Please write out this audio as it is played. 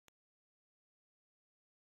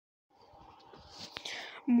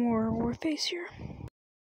More warface here.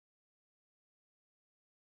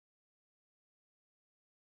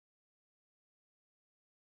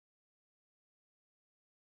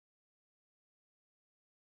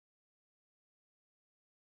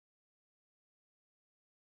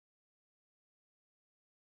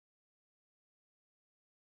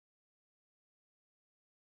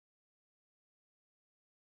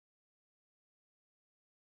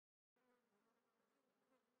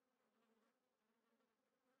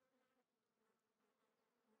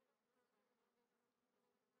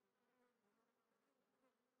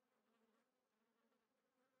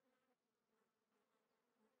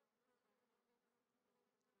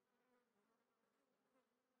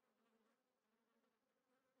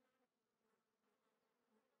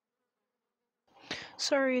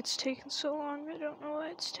 Sorry it's taken so long. I don't know why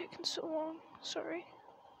it's taken so long. Sorry.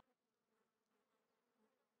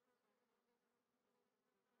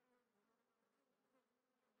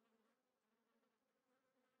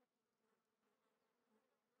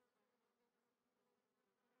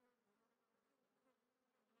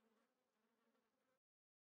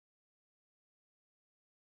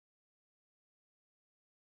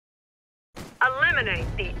 Eliminate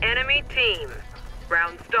the enemy team.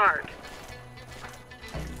 Round start.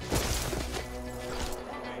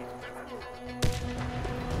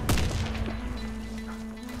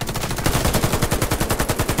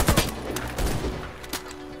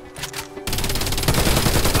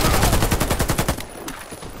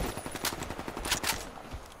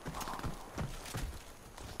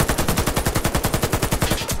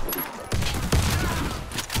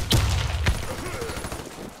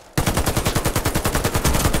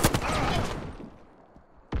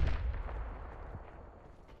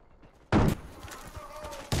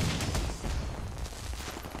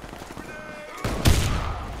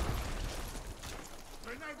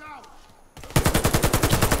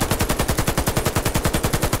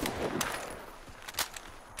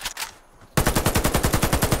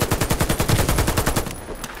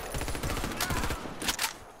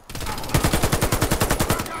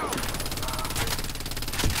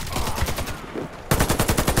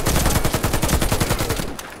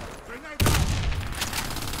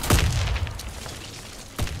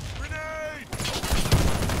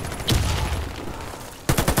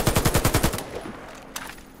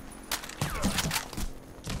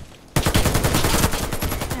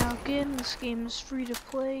 Again, this game is free to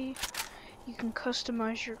play. You can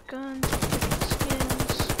customize your guns, different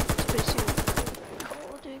skins. It's basically like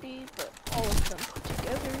Call of Duty, but all of them put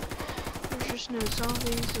together. There's just no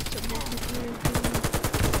zombies. It's a multiplayer game.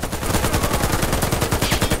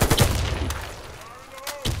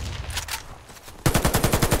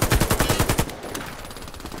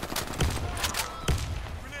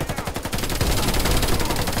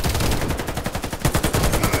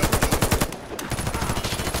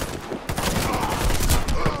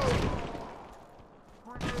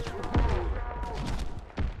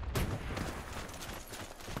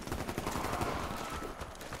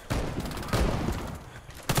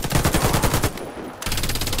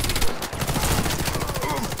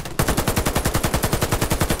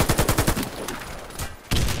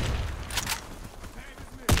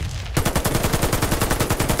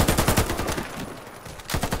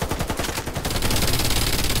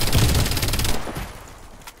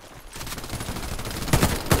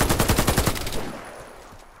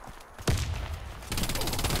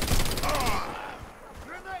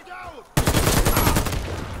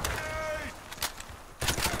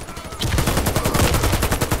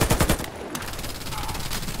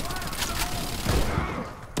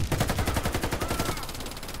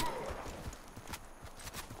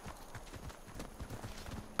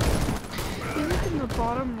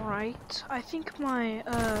 Bottom right, I think my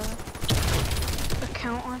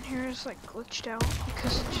account on here is like glitched out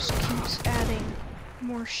because it just keeps adding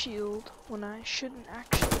more shield when I shouldn't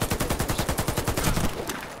actually.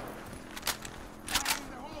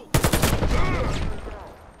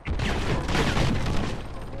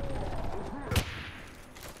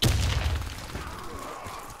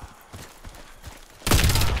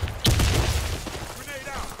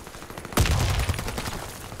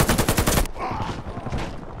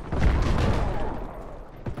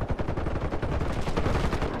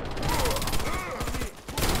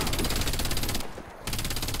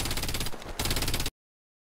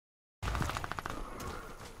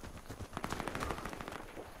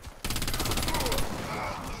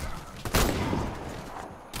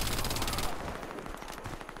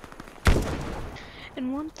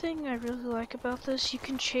 And one thing I really like about this, you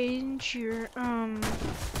can change your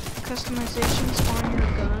customizations on your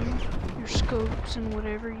gun, your scope. scopes and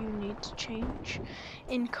whatever you need to change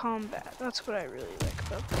in combat. That's what I really like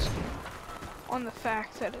about this game. On the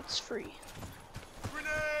fact that it's free. Grenade!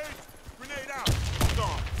 Grenade out!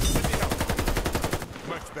 Gone. Let me help.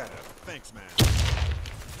 Much better. Thanks, man.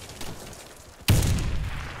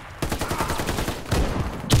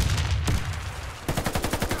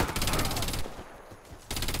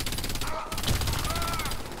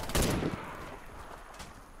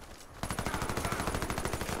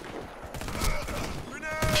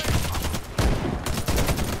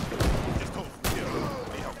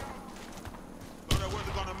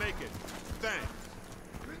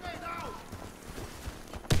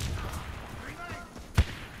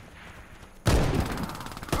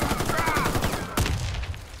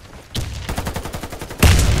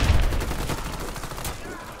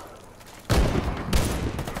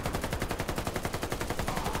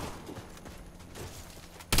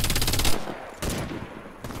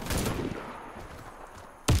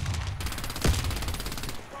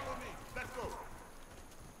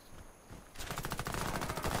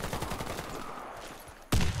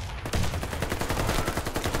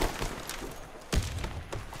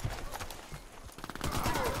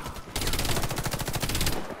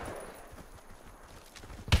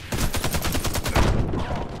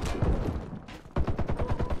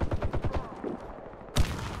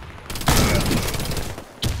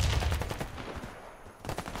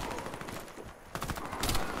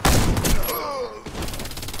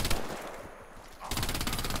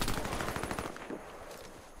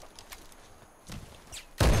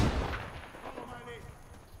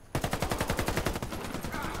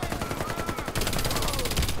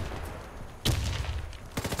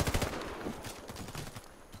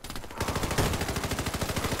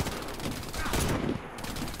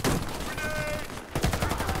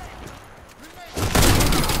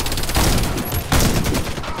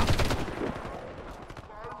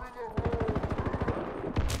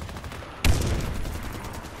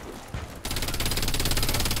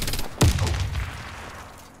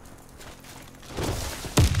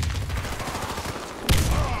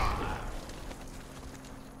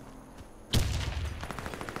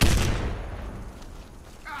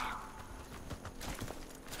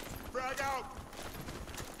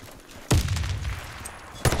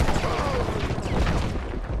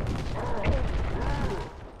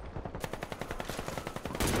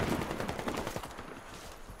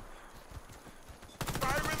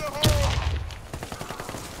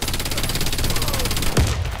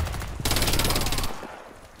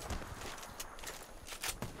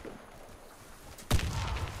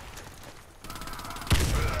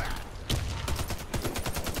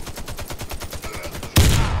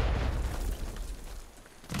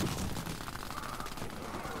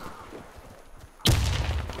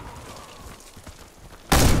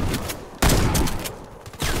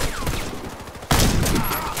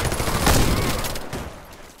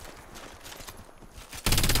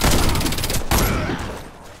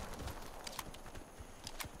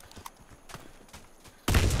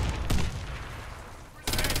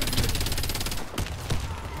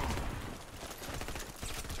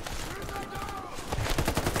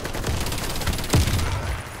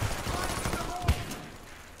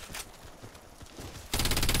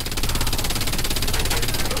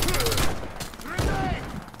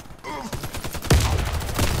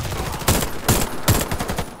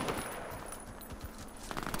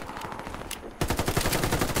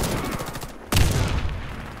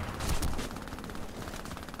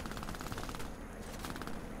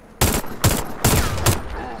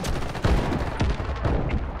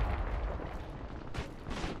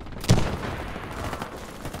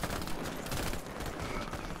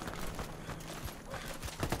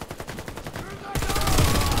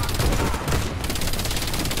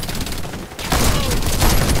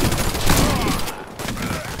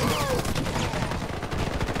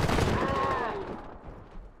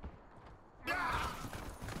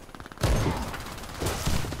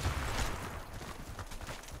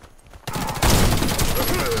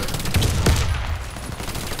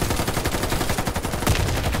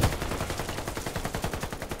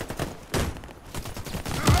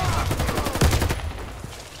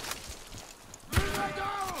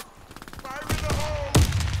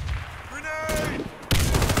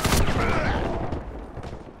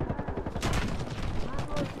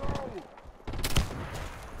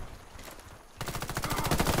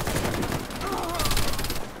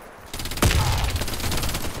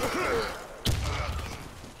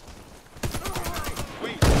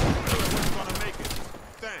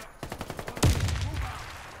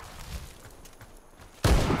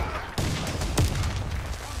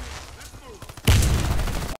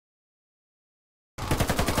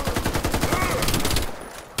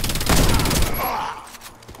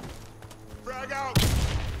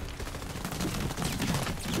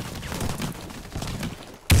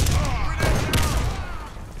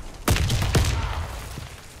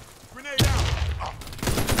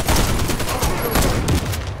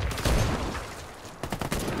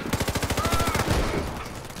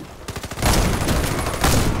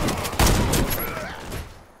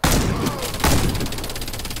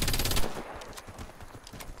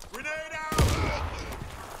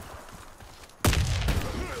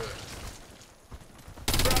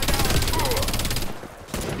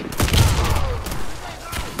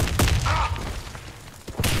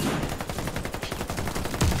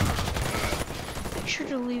 sure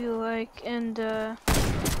to leave a like and if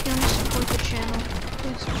you want to support the channel,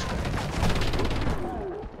 please subscribe.